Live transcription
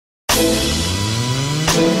Hey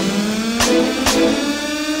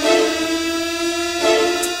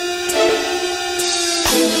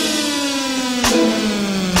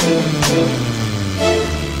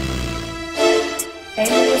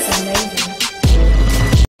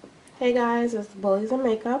guys, it's Bullies and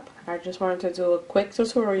Makeup. I just wanted to do a quick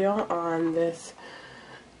tutorial on this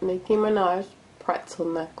Nicki Minaj Pretzel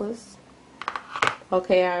necklace.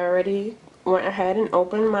 Okay, I already went ahead and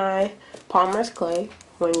opened my POLYMER clay.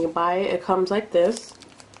 When you buy it, it comes like this.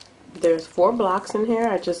 There's 4 blocks in here.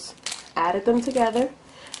 I just added them together.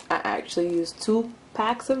 I actually used 2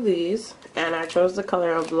 packs of these, and I chose the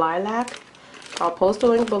color of lilac. I'll post a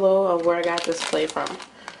link below of where I got this clay from.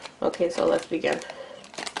 Okay, so let's begin.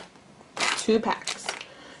 2 packs.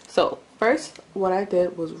 So first what I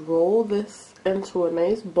did was roll this into a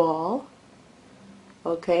nice ball.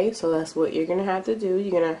 Okay, so that's what you're gonna have to do.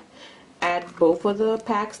 You're gonna add both of the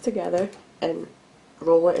packs together and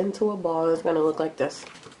roll it into a ball. It's gonna look like this.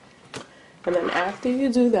 And then after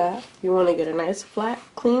you do that, you want to get a nice flat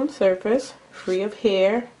clean surface free of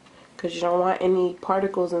hair, because you don't want any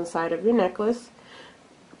particles inside of your necklace,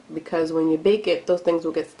 because when you bake it, those things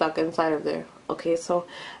will get stuck inside of there. Okay, so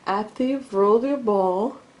after you've rolled your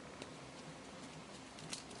ball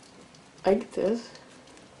like this,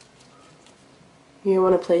 you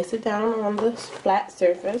want to place it down on this flat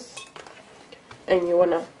surface, and you want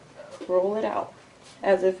to roll it out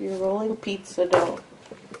as if you're rolling pizza dough.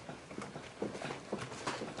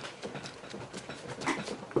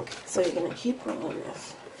 So you're going to keep rolling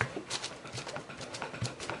this.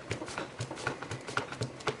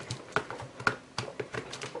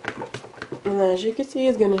 And then as you can see,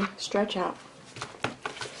 it's going to stretch out.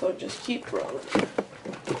 So just keep rolling. Try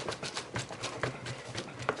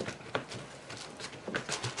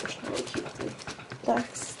to keep the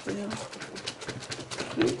black still.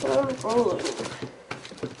 Keep on rolling.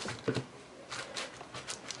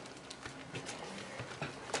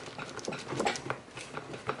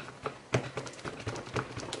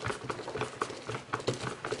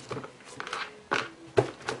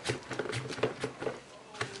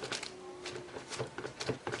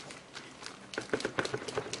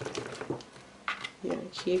 Yeah,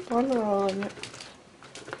 keep on rolling it.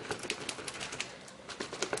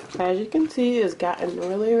 As you can see, it's gotten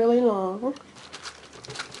really, really long.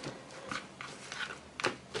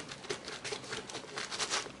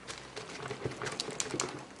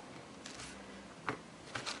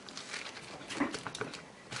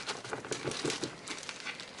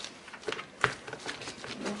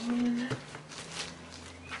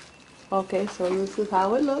 Okay, so this is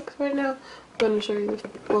how it looks right now. I'm going to show you the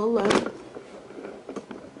full length.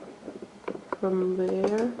 From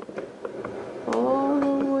there all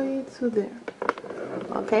the way to there.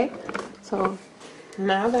 Okay, so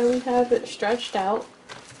now that we have it stretched out,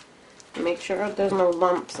 make sure there's no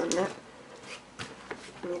lumps in it.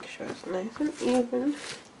 Make sure it's nice and even.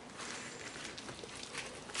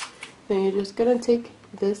 Then you're just gonna take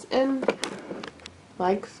this end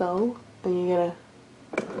like so, and you're gonna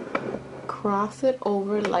cross it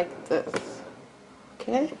over like this.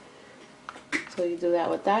 Okay, so you do that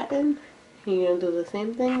with that end. You're going to do the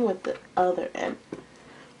same thing with the other end.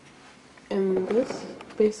 And this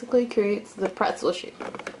basically creates the pretzel shape.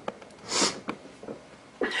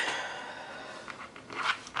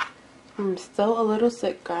 I'm still a little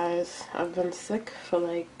sick, guys. I've been sick for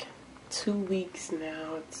like 2 weeks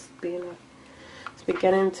now. It's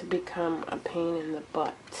beginning to become a pain in the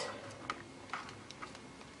butt.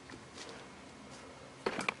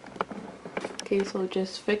 Okay, so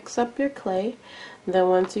just fix up your clay. Then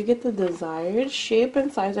once you get the desired shape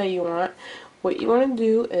and size that you want, what you want to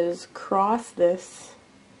do is cross this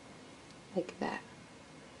like that.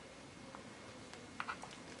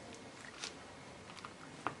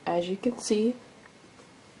 As you can see,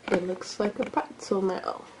 it looks like a pretzel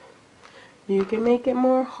now. You can make it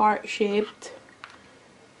more heart-shaped.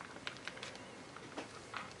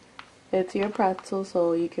 It's your pretzel,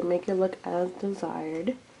 so you can make it look as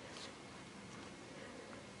desired.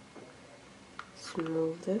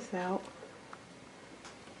 Smooth this out.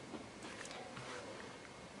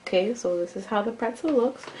 Okay, so this is how the pretzel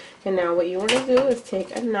looks. And now what you want to do is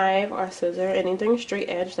take a knife or scissor, anything straight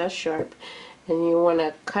edge that's sharp, and you want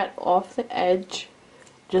to cut off the edge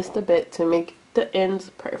just a bit to make the ends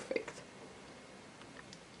perfect.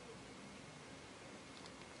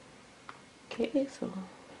 Okay, so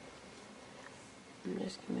I'm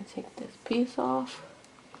just going to take this piece off.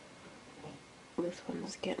 This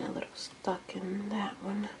one's getting a little stuck in that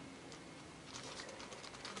one.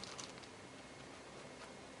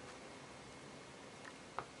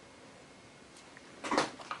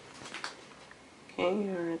 Okay,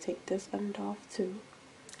 you're going to take this end off too.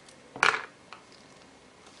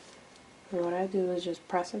 And what I do is just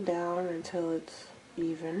press it down until it's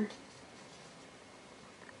even.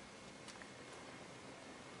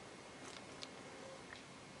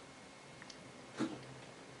 To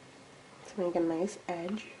make a nice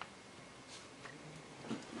edge.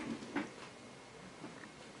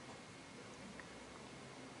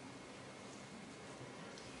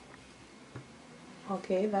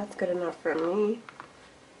 Okay, that's good enough for me.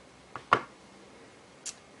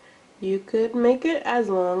 You could make it as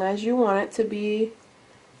long as you want it to be.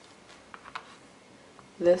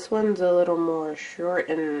 This one's a little more short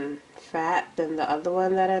and fat than the other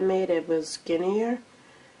one that I made. It was skinnier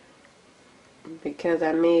because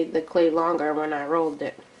I made the clay longer when I rolled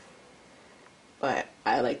it. But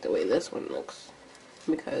I like the way this one looks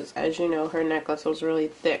because, as you know, her necklace was really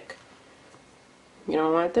thick. You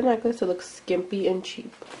don't want the necklace to look skimpy and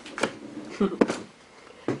cheap.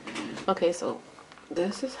 Okay, so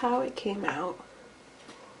this is how it came out.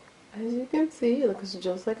 As you can see, it looks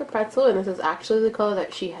just like a pretzel, and this is actually the color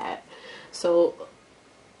that she had. So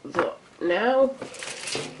now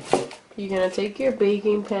you're going to take your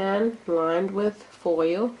baking pan lined with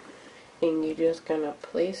foil, and you're just going to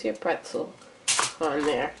place your pretzel on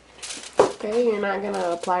there. Okay, you're not going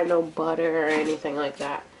to apply no butter or anything like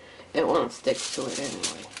that. It won't stick to it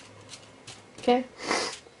anyway. Okay,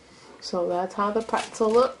 so that's how the pretzel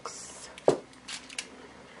looks.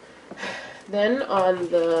 Then on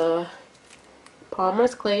the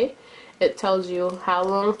Palmer's clay, it tells you how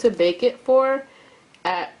long to bake it for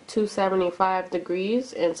at 275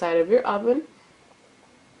 degrees inside of your oven.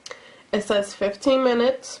 It says 15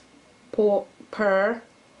 minutes per,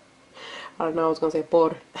 I don't know, I was going to say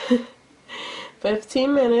por.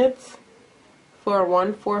 15 minutes for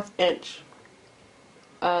 1/4 inch,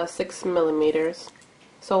 6 millimeters.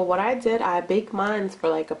 So what I did, I baked mine for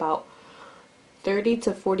like about 30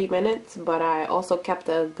 to 40 minutes, but I also kept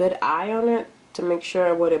a good eye on it to make sure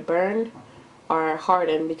it wouldn't burn or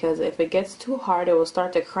harden, because if it gets too hard, it will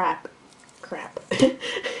start to crack.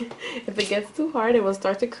 If it gets too hard, it will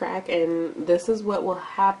start to crack, and this is what will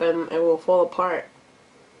happen. It will fall apart,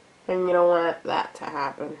 and you don't want that to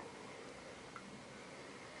happen.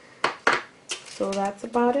 So that's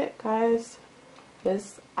about it, guys.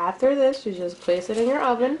 After this, you just place it in your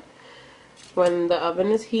oven. When the oven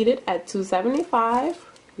is heated at 275,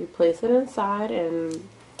 you place it inside and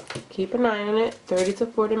keep an eye on it. 30 to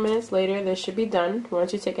 40 minutes later, this should be done.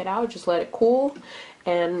 Once you take it out, just let it cool.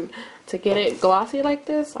 And to get it glossy like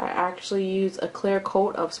this, I actually use a clear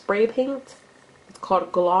coat of spray paint. It's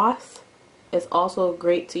called gloss. It's also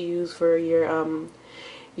great to use for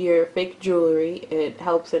your fake jewelry. It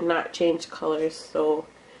helps it not change colors, so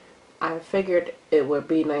I figured it would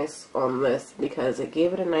be nice on this because it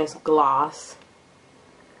gave it a nice gloss.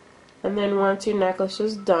 And then once your necklace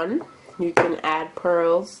is done, you can add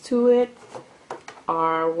pearls to it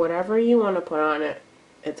or whatever you want to put on it.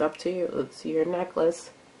 It's up to you. It's your necklace.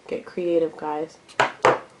 Get creative, guys.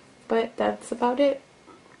 But that's about it.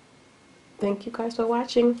 Thank you guys for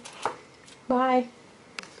watching. Bye.